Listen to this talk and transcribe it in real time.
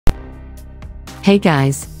Hey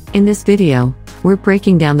guys, in this video, we're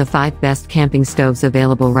breaking down the 5 best camping stoves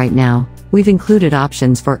available right now. We've included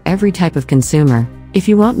options for every type of consumer. If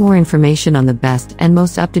you want more information on the best and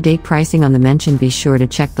most up-to-date pricing on the mention, be sure to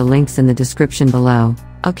check the links in the description below.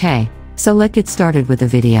 Okay, so let's get started with the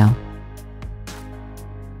video.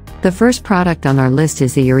 The first product on our list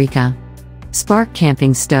is the Eureka Spark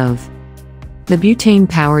Camping Stove. The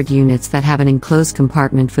butane-powered units that have an enclosed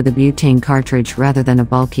compartment for the butane cartridge rather than a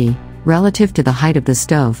bulky, relative to the height of the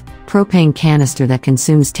stove, propane canister that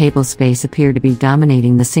consumes table space appear to be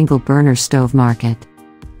dominating the single-burner stove market.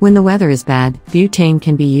 When the weather is bad, butane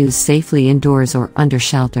can be used safely indoors or under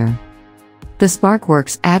shelter. The spark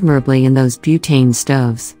works admirably in those butane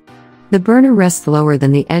stoves. The burner rests lower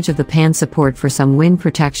than the edge of the pan support for some wind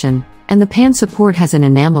protection, and the pan support has an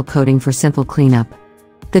enamel coating for simple cleanup.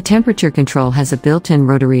 The temperature control has a built-in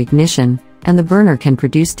rotary ignition, and the burner can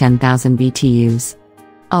produce 10,000 BTUs.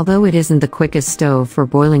 Although it isn't the quickest stove for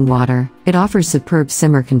boiling water, it offers superb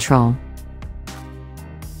simmer control.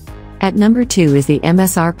 At number 2 is the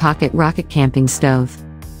MSR Pocket Rocket Camping Stove.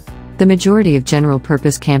 The majority of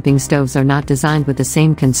general-purpose camping stoves are not designed with the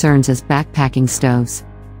same concerns as backpacking stoves.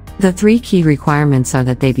 The 3 key requirements are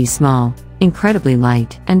that they be small, incredibly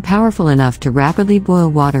light, and powerful enough to rapidly boil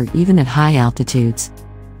water even at high altitudes.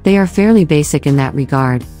 They are fairly basic in that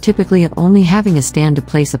regard, typically only having a stand to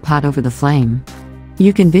place a pot over the flame.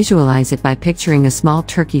 You can visualize it by picturing a small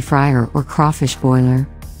turkey fryer or crawfish boiler.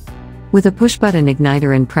 With a push-button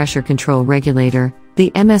igniter and pressure control regulator, the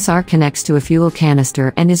MSR connects to a fuel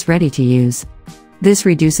canister and is ready to use. This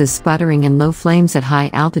reduces sputtering and low flames at high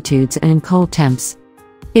altitudes and in cold temps.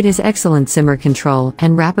 It has excellent simmer control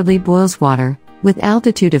and rapidly boils water, with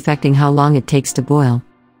altitude affecting how long it takes to boil.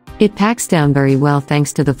 It packs down very well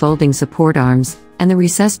thanks to the folding support arms, and the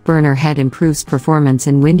recessed burner head improves performance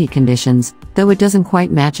in windy conditions, though it doesn't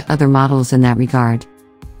quite match other models in that regard.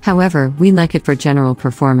 However, we like it for general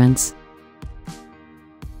performance.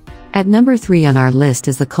 At number 3 on our list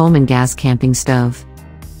is the Coleman Gas Camping Stove.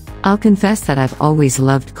 I'll confess that I've always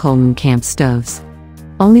loved Coleman camp stoves.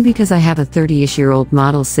 Only because I have a 30-ish-year-old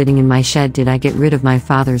model sitting in my shed did I get rid of my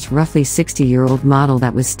father's roughly 60-year-old model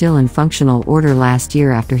that was still in functional order last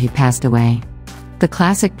year after he passed away. The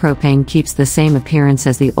classic propane keeps the same appearance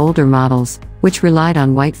as the older models, which relied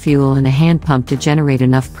on white fuel and a hand pump to generate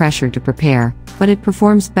enough pressure to prepare, but it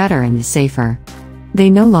performs better and is safer.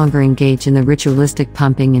 They no longer engage in the ritualistic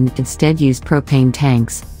pumping and instead use propane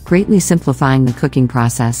tanks, greatly simplifying the cooking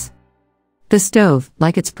process. The stove,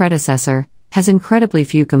 like its predecessor, has incredibly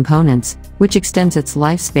few components, which extends its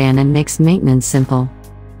lifespan and makes maintenance simple.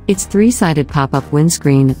 Its 3-sided pop-up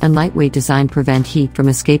windscreen and lightweight design prevent heat from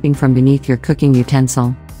escaping from beneath your cooking utensil.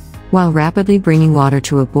 While rapidly bringing water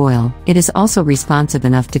to a boil, it is also responsive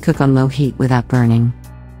enough to cook on low heat without burning.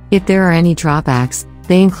 If there are any drawbacks,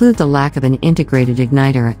 they include the lack of an integrated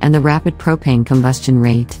igniter and the rapid propane combustion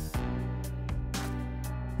rate.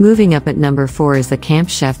 Moving up at number 4 is the Camp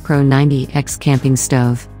Chef Pro 90X Camping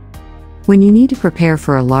Stove. When you need to prepare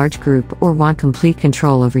for a large group or want complete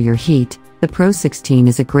control over your heat, the Pro 16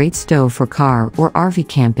 is a great stove for car or RV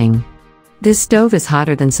camping. This stove is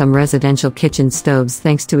hotter than some residential kitchen stoves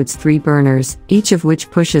thanks to its 3 burners, each of which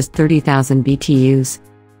pushes 30,000 BTUs.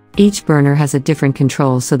 Each burner has a different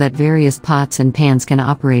control so that various pots and pans can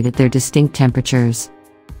operate at their distinct temperatures.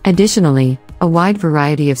 Additionally, a wide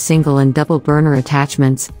variety of single and double burner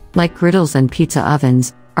attachments, like griddles and pizza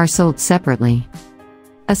ovens, are sold separately.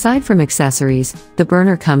 Aside from accessories, the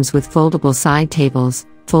burner comes with foldable side tables,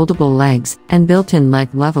 foldable legs, and built-in leg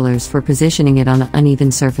levelers for positioning it on uneven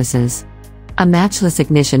surfaces. A matchless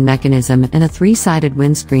ignition mechanism and a 3-sided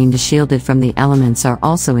windscreen to shield it from the elements are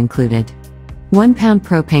also included. 1-pound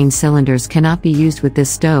propane cylinders cannot be used with this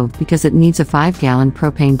stove because it needs a 5-gallon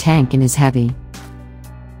propane tank and is heavy.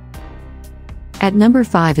 At number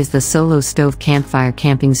 5 is the Solo Stove Campfire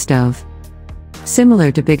Camping Stove.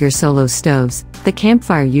 Similar to bigger Solo stoves, the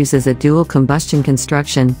campfire uses a dual combustion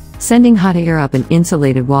construction, sending hot air up an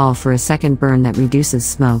insulated wall for a second burn that reduces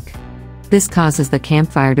smoke. This causes the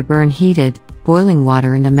campfire to burn heated, boiling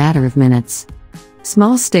water in a matter of minutes.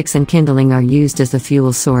 Small sticks and kindling are used as the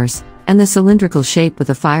fuel source, and the cylindrical shape with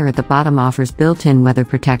a fire at the bottom offers built-in weather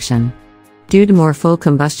protection. Due to more full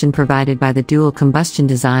combustion provided by the dual combustion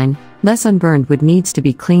design, less unburned wood needs to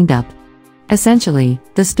be cleaned up. Essentially,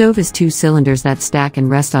 the stove is 2 cylinders that stack and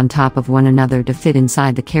rest on top of one another to fit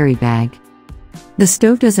inside the carry bag. The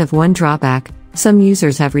stove does have one drawback. Some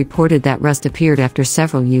users have reported that rust appeared after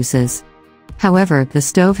several uses. However, the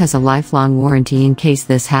stove has a lifelong warranty in case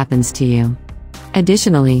this happens to you.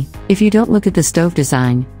 Additionally, if you don't look at the stove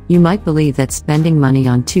design, you might believe that spending money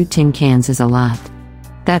on 2 tin cans is a lot.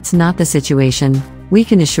 That's not the situation, we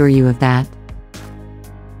can assure you of that.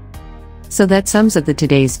 So that sums up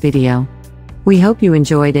today's video. We hope you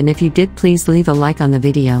enjoyed, and if you did, please leave a like on the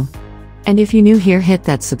video. And if you're new here, hit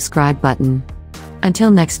that subscribe button.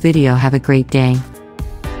 Until next video, have a great day.